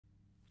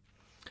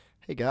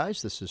Hey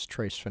guys, this is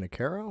Trace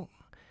Finicaro,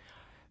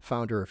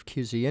 founder of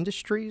QZ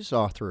Industries,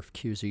 author of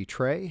QZ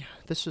Tray.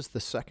 This is the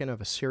second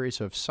of a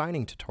series of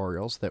signing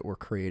tutorials that we're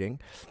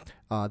creating.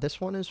 This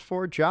one is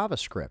for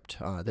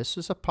JavaScript. This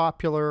is a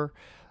popular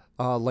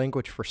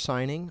language for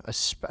signing,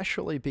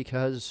 especially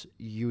because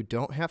you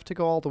don't have to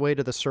go all the way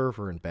to the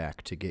server and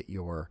back to get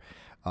your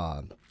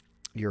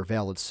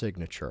valid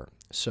signature.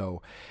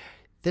 So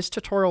this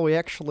tutorial, we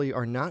actually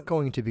are not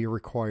going to be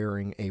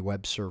requiring a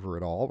web server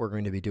at all. We're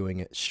going to be doing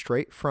it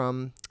straight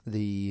from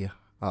the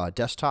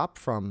desktop,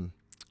 from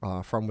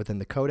within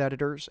the code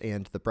editors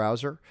and the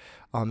browser.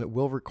 It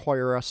will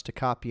require us to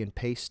copy and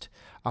paste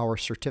our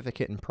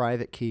certificate and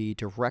private key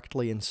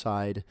directly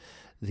inside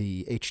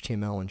the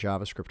HTML and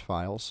JavaScript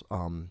files.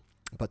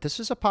 But this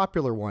is a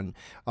popular one.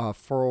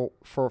 For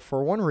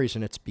one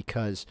reason, it's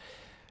because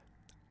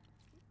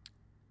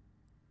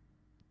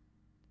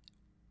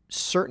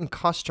certain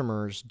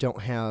customers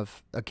don't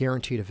have a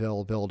guaranteed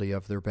availability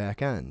of their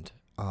back end.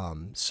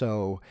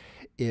 So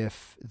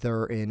if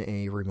they're in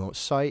a remote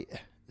site,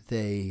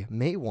 they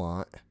may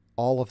want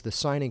all of the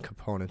signing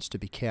components to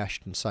be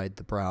cached inside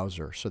the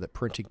browser so that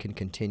printing can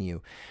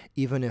continue,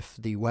 even if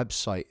the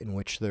website in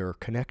which they're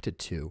connected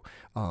to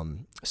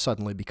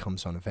suddenly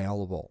becomes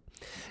unavailable.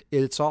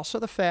 It's also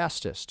the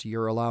fastest.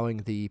 You're allowing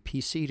the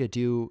PC to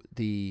do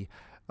the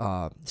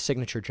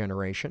signature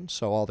generation,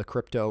 so all the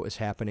crypto is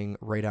happening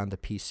right on the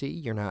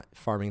PC. You're not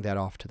farming that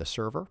off to the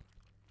server.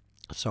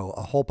 So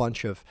a whole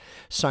bunch of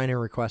sign-in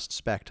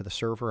requests back to the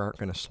server aren't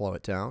going to slow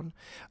it down.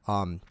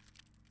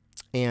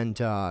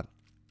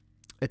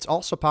 It's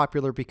also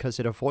popular because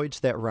it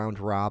avoids that round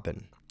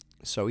robin.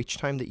 So each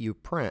time that you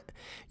print,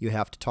 you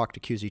have to talk to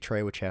QZ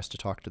Tray, which has to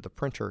talk to the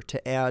printer,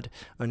 to add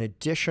an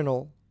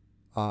additional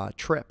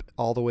trip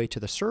all the way to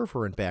the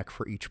server and back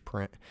for each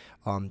print.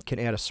 Can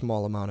add a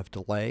small amount of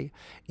delay,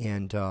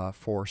 and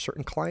for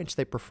certain clients,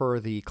 they prefer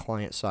the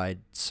client-side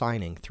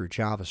signing through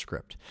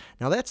JavaScript.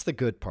 Now that's the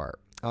good part.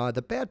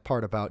 The bad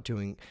part about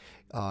doing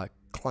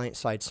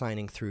client-side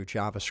signing through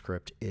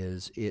JavaScript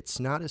is it's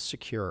not as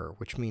secure,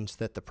 which means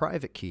that the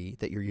private key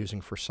that you're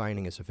using for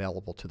signing is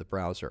available to the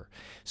browser.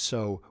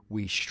 So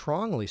we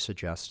strongly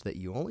suggest that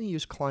you only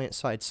use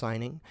client-side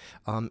signing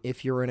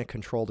if you're in a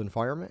controlled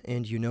environment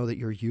and you know that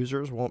your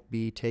users won't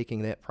be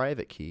taking that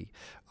private key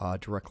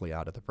directly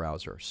out of the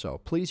browser. So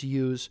please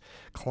use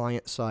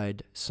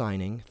client-side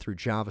signing through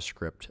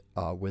JavaScript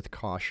with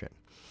caution.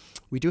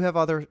 We do have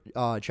other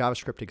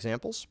JavaScript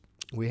examples.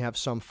 We have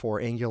some for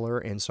Angular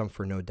and some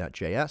for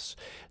Node.js.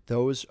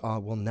 Those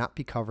will not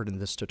be covered in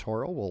this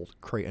tutorial. We'll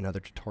create another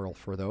tutorial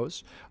for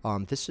those.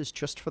 This is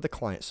just for the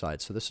client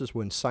side, so this is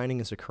when signing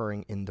is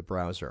occurring in the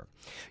browser.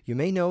 You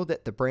may notice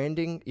that the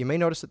branding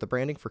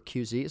for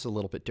QZ is a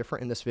little bit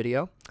different in this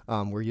video.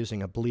 We're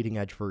using a bleeding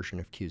edge version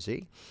of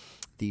QZ.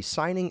 The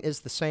signing is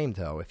the same,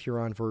 though. If you're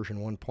on version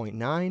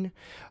 1.9,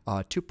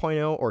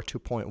 2.0, or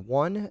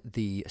 2.1,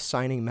 the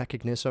signing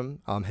mechanism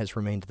has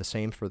remained the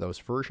same for those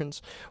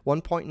versions.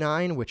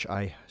 1.9, which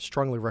I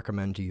strongly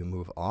recommend you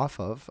move off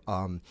of,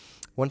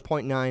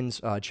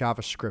 1.9's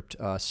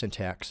JavaScript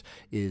syntax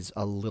is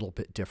a little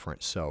bit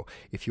different. So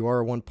if you are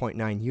a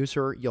 1.9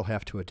 user, you'll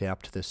have to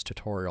adapt this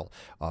tutorial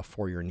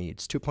for your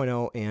needs.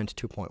 2.0 and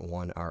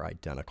 2.1 are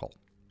identical.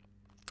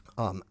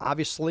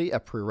 Obviously, a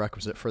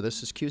prerequisite for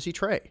this is QZ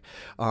Tray.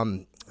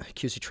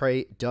 QZ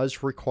Tray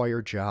does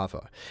require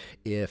Java.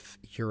 If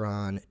you're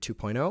on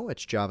 2.0,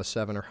 it's Java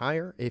 7 or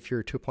higher. If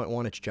you're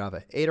 2.1, it's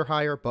Java 8 or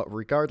higher. But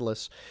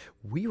regardless,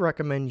 we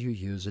recommend you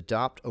use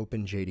Adopt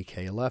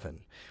OpenJDK 11.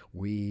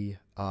 We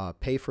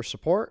pay for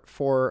support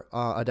for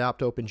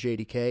Adopt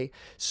OpenJDK,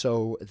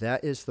 so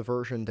that is the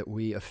version that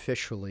we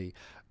officially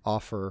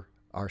offer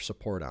our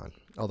support on,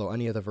 although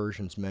any of the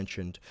versions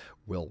mentioned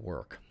will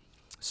work.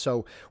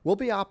 So we'll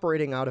be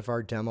operating out of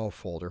our demo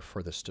folder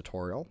for this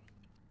tutorial.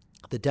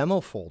 The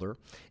demo folder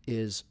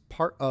is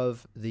part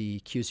of the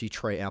QZ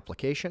Tray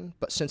application,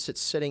 but since it's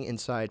sitting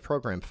inside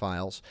program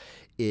files,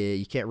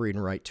 you can't read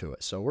and write to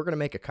it. So we're going to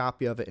make a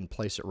copy of it and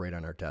place it right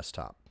on our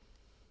desktop.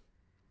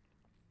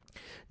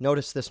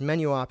 Notice this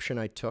menu option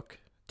I took,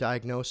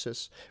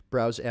 Diagnosis,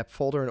 Browse App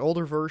Folder. In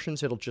older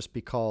versions, it'll just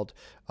be called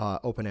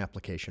Open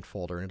Application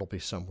Folder, and it'll be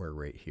somewhere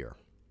right here.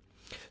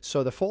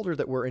 So the folder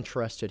that we're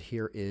interested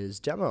here is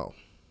Demo.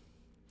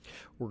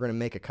 We're going to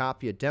make a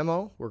copy of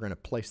demo, we're going to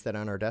place that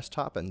on our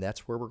desktop, and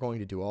that's where we're going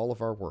to do all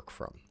of our work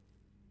from.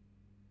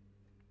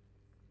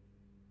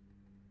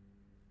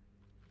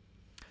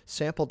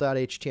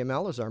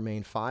 Sample.html is our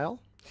main file.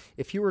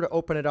 If you were to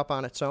open it up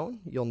on its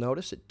own, you'll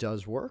notice it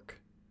does work.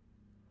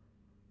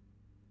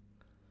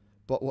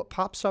 But what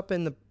pops up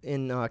in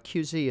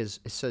QZ is,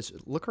 it says,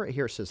 look right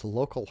here, it says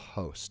local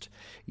host.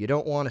 You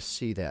don't want to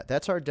see that.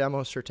 That's our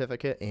demo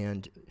certificate,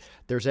 and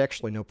there's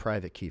actually no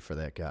private key for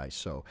that guy.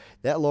 So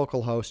that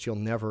local host you'll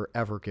never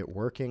ever get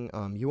working.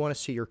 You want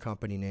to see your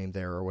company name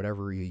there or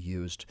whatever you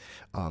used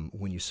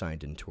when you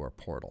signed into our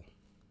portal.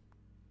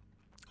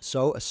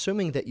 So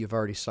assuming that you've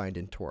already signed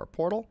into our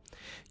portal,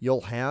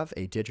 you'll have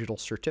a digital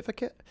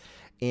certificate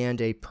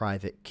and a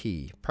private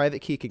key. Private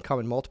key can come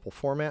in multiple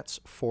formats.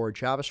 For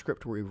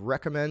JavaScript, we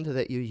recommend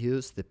that you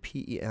use the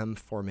PEM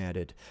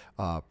formatted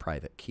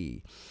private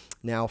key.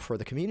 Now, for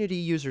the community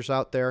users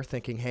out there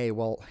thinking, hey,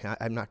 well,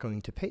 I'm not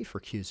going to pay for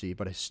QZ,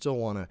 but I still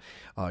want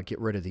to get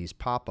rid of these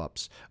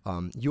pop-ups,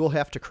 you will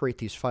have to create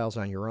these files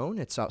on your own.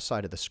 It's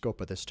outside of the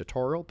scope of this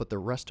tutorial, but the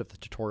rest of the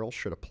tutorial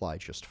should apply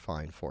just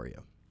fine for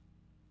you.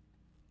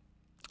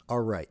 All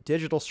right,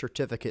 digital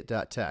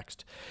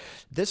certificate.txt.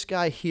 This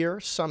guy here,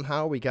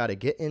 somehow we got to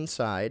get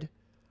inside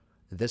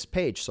this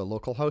page so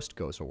localhost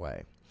goes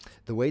away.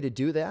 The way to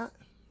do that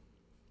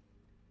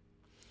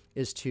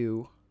is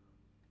to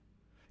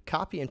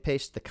copy and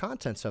paste the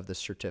contents of this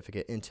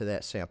certificate into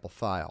that sample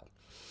file.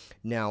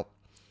 Now,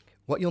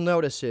 what you'll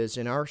notice is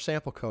in our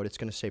sample code, it's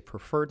going to say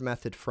preferred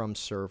method from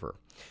server.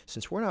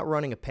 Since we're not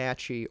running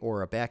Apache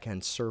or a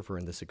backend server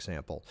in this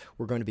example,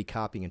 we're going to be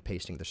copying and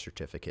pasting the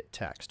certificate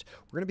text.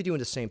 We're going to be doing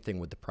the same thing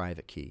with the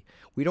private key.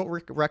 We don't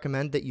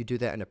recommend that you do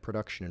that in a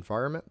production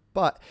environment,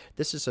 but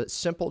this is a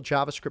simple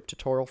JavaScript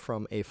tutorial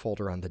from a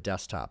folder on the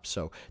desktop.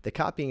 So the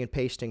copying and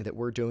pasting that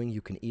we're doing,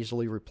 you can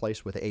easily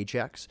replace with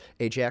Ajax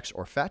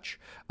or Fetch,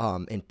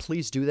 and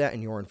please do that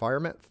in your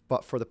environment.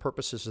 But for the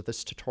purposes of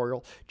this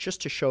tutorial, just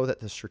to show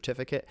that the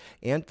certificate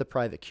and the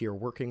private key are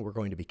working, we're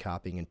going to be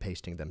copying and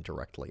pasting them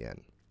directly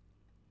in.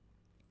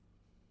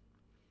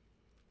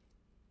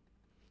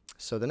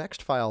 So the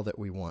next file that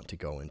we want to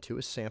go into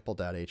is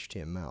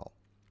sample.html.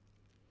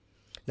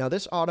 Now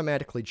this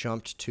automatically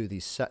jumped to the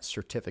set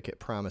certificate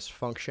promise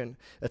function.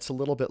 It's a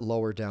little bit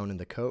lower down in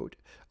the code.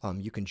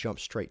 You can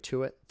jump straight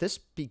to it. This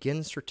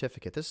begin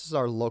certificate, this is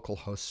our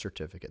localhost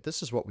certificate.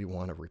 This is what we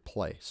want to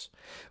replace.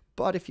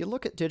 But if you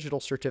look at digital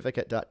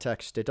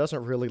certificate.txt, it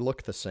doesn't really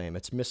look the same.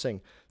 It's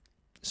missing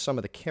some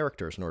of the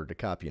characters in order to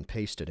copy and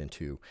paste it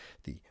into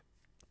the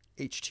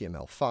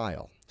HTML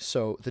file.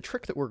 So the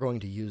trick that we're going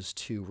to use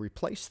to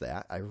replace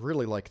that, I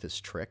really like this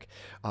trick.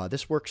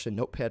 This works in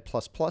Notepad++,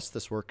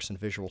 this works in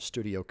Visual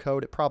Studio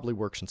Code, it probably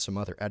works in some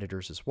other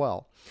editors as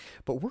well.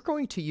 But we're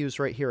going to use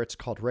right here, it's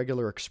called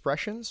regular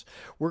expressions.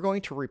 We're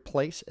going to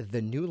replace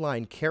the new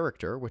line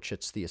character, which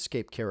it's the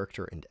escape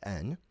character and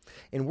n,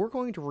 and we're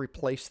going to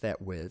replace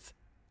that with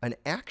an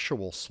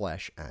actual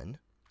 /n,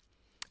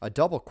 a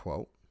double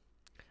quote,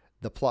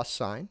 the plus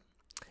sign,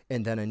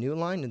 and then a new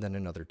line, and then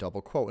another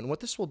double quote. And what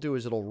this will do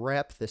is it'll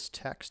wrap this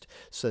text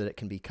so that it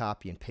can be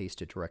copy and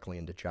pasted directly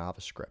into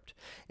JavaScript.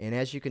 And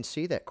as you can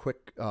see, that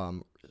quick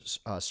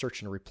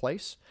search and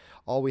replace,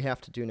 all we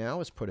have to do now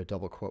is put a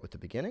double quote at the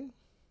beginning,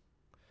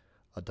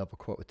 a double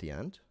quote at the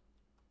end,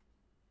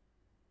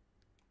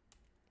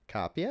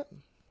 copy it,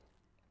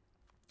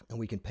 and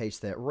we can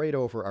paste that right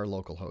over our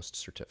localhost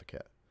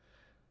certificate.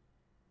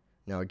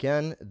 Now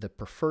again, the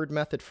preferred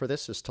method for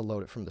this is to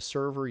load it from the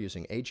server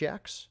using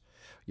Ajax.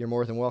 You're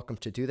more than welcome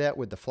to do that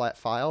with the flat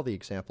file. The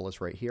example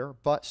is right here.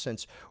 But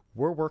since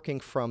we're working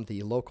from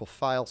the local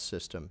file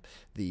system,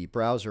 the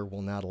browser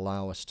will not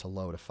allow us to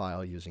load a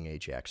file using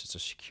Ajax. It's a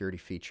security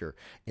feature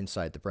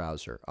inside the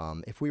browser.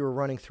 If we were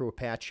running through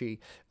Apache,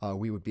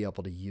 we would be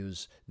able to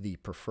use the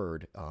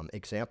preferred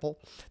example.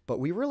 But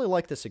we really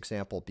like this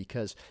example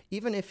because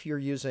even if you're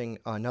using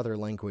another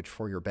language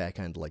for your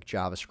backend like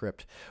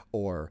JavaScript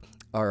or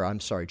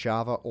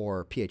Java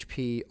or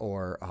PHP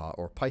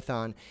or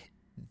Python,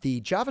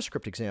 the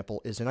JavaScript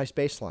example is a nice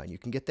baseline. You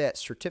can get that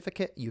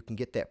certificate, you can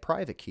get that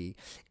private key,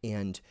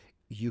 and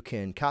you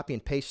can copy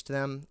and paste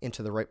them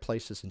into the right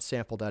places in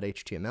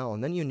sample.html,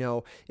 and then you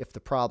know if the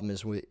problem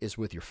is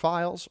with your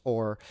files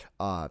or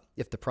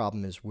if the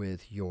problem is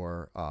with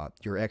your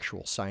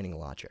actual signing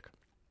logic.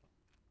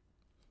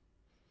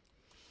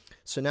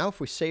 So now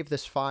if we save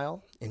this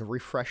file and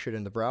refresh it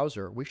in the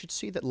browser, we should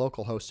see that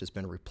localhost has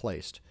been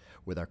replaced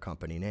with our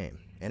company name,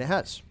 and it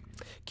has.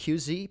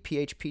 QZ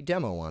PHP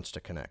demo wants to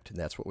connect, and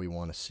that's what we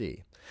want to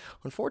see.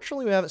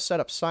 Unfortunately, we haven't set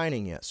up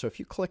signing yet, so if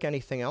you click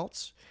anything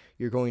else,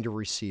 you're going to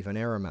receive an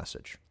error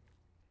message.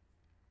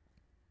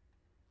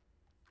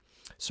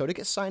 So to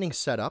get signing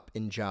set up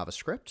in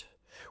JavaScript,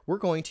 we're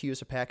going to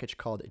use a package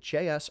called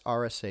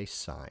JS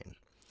sign.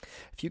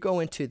 If you go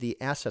into the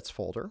assets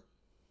folder,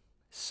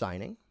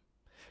 signing,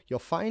 you'll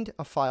find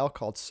a file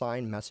called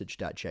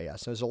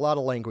signmessage.js. There's a lot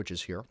of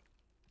languages here,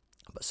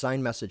 but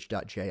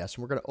signmessage.js,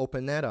 and we're going to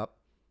open that up.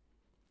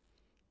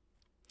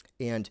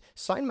 And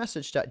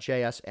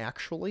signmessage.js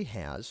actually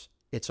has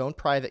its own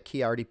private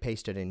key already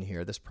pasted in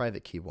here. This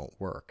private key won't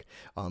work.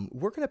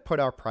 We're going to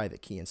put our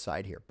private key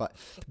inside here. But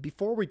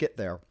before we get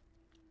there,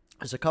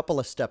 there's a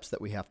couple of steps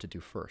that we have to do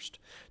first.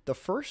 The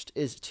first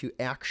is to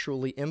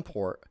actually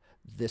import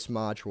this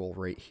module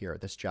right here,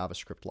 this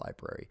JavaScript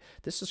library.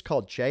 This is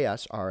called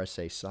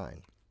JS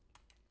sign.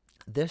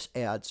 This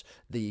adds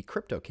the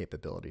crypto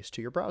capabilities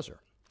to your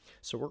browser.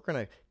 So we're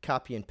going to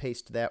copy and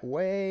paste that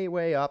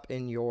way up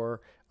in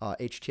your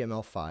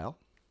HTML file.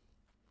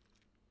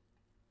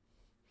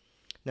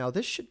 Now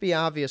this should be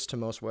obvious to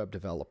most web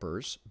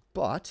developers,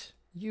 but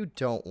you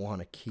don't want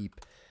to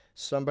keep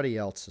somebody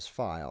else's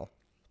file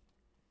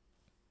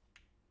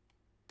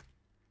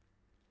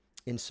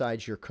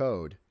inside your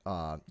code,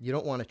 you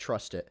don't want to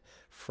trust it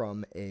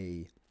from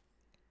a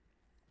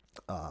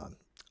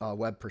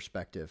web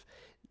perspective.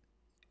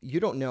 You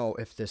don't know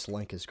if this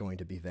link is going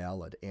to be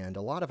valid, and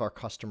a lot of our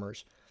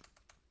customers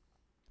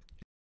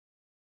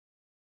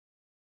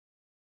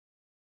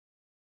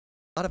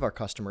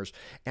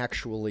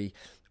actually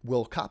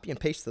will copy and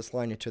paste this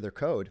line into their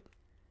code.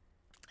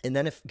 And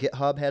then if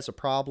GitHub has a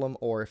problem,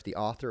 or if the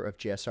author of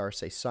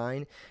JSRSA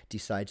sign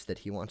decides that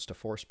he wants to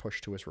force push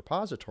to his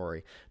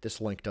repository,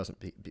 this link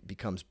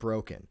becomes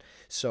broken.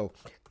 So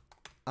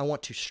I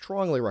want to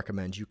strongly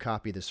recommend you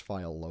copy this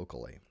file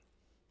locally.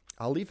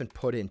 I'll even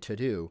put in to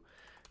do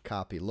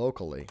copy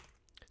locally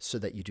so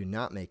that you do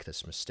not make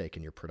this mistake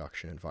in your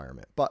production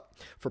environment. But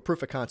for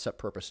proof of concept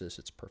purposes,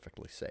 it's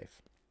perfectly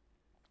safe.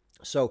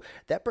 So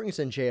that brings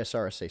in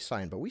JSRSA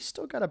sign, but we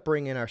still got to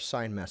bring in our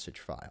sign message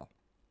file.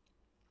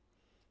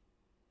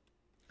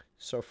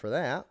 So for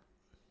that,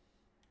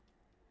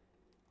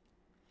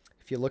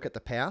 if you look at the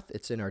path,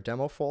 it's in our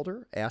demo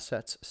folder,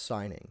 assets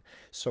signing.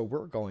 So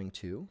we're going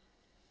to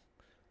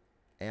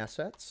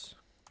assets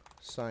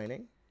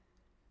signing,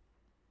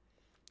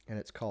 and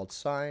it's called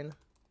sign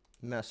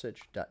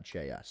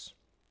message.js.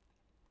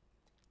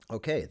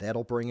 Okay,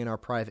 that'll bring in our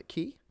private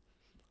key.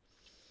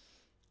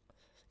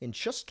 And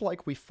just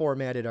like we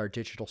formatted our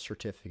digital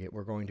certificate,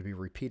 we're going to be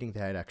repeating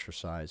that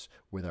exercise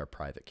with our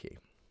private key.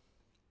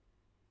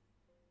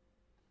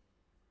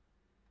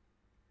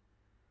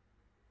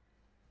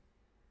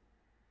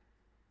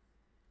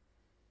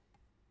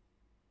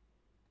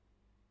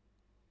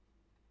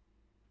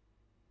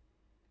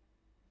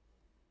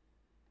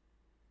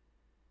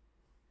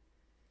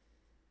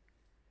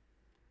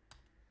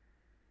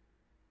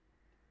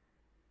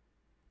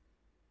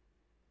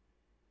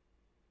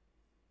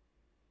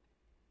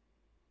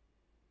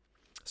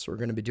 So we're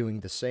going to be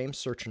doing the same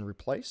search and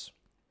replace.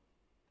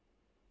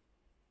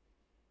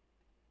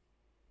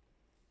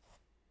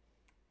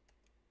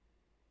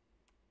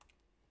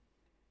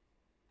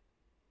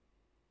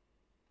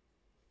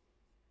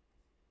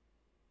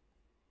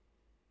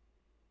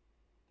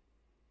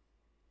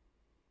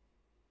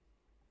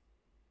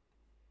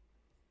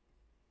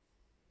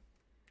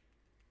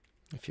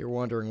 If you're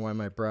wondering why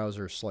my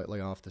browser is slightly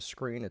off the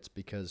screen, it's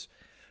because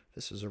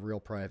this is a real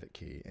private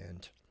key,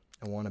 and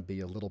I want to be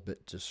a little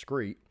bit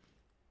discreet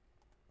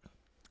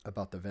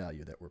about the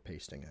value that we're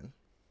pasting in.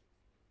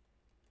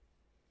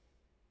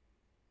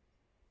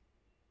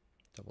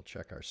 Double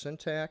check our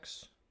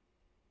syntax.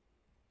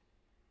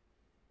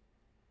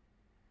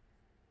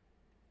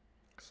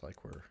 Looks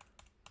like we're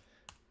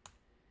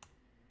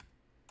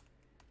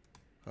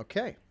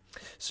okay.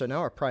 So now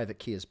our private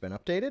key has been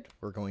updated.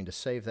 We're going to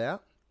save that,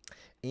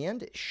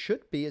 and it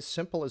should be as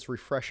simple as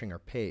refreshing our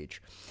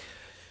page.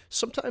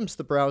 Sometimes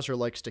the browser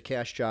likes to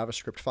cache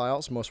JavaScript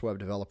files. Most web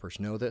developers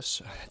know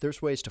this. There's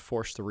ways to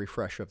force the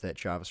refresh of that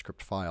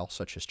JavaScript file,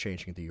 such as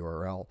changing the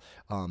URL.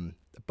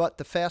 But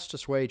the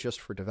fastest way, just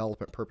for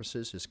development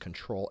purposes, is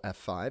Control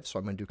F5. So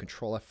I'm going to do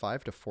Control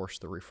F5 to force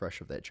the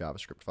refresh of that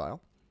JavaScript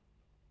file.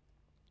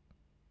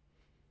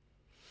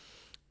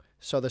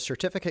 So the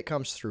certificate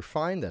comes through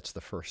fine. That's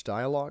the first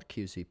dialog,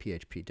 QZ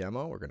PHP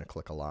demo. We're going to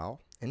click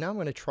Allow. And now I'm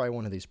going to try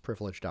one of these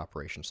privileged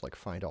operations like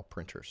find all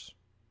printers.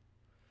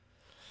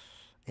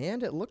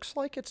 And it looks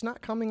like it's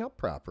not coming up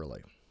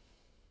properly.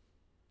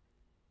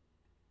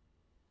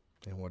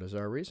 And what is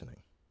our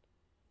reasoning?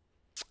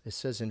 It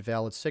says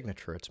invalid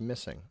signature. It's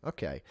missing.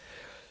 Okay.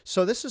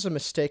 So this is a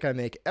mistake I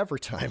make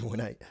every time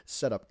when I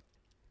set up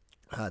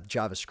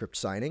JavaScript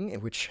signing,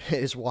 which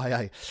is why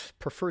I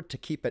preferred to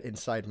keep it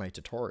inside my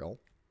tutorial.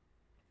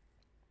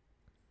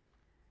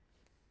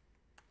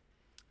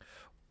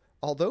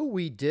 Although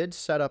we did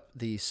set up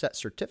the set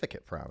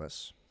certificate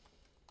promise,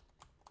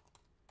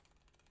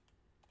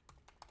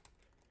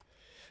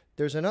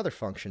 there's another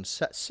function,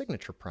 set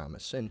signature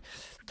promise, and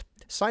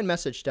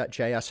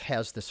signMessage.js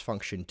has this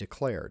function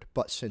declared,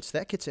 but since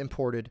that gets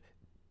imported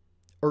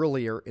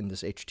earlier in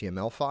this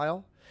HTML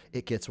file,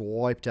 it gets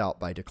wiped out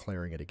by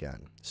declaring it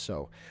again.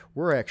 So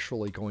we're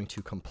actually going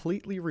to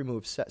completely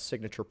remove set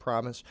signature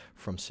promise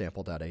from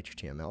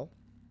sample.html,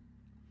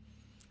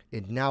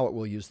 and now it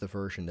will use the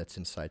version that's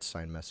inside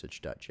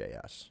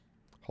signMessage.js.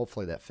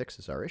 Hopefully that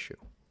fixes our issue.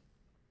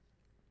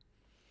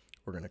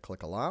 We're going to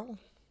click Allow,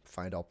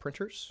 find all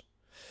printers.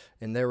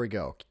 And there we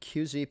go.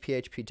 QZ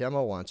PHP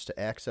demo wants to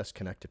access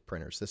connected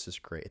printers. This is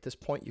great. At this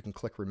point, you can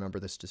click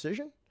Remember this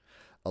decision,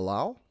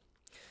 Allow,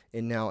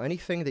 and now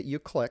anything that you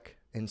click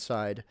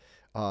inside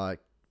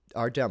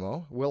our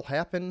demo will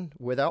happen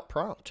without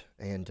prompt.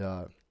 And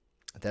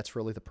that's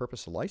really the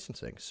purpose of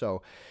licensing.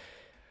 So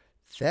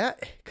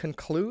that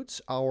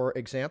concludes our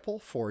example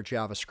for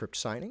JavaScript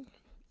signing.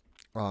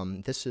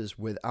 This is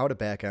without a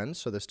backend,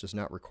 so this does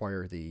not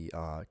require the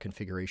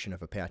configuration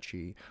of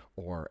Apache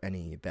or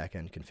any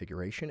backend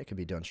configuration. It can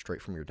be done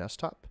straight from your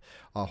desktop.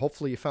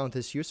 Hopefully you found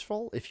this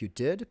useful. If you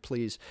did,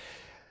 please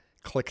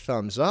click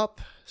thumbs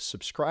up,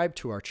 subscribe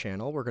to our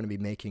channel. We're going to be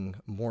making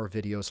more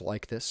videos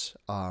like this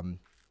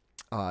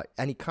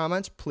Any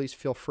comments, please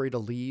feel free to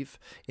leave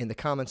in the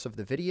comments of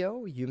the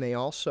video. You may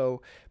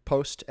also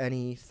post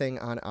anything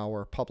on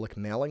our public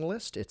mailing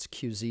list. It's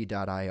qz.io/support.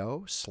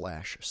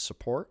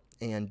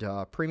 And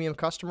premium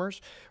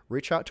customers,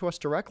 reach out to us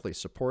directly,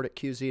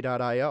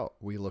 support@qz.io.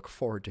 We look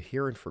forward to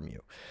hearing from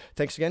you.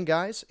 Thanks again,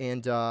 guys,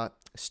 and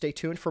stay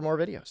tuned for more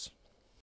videos.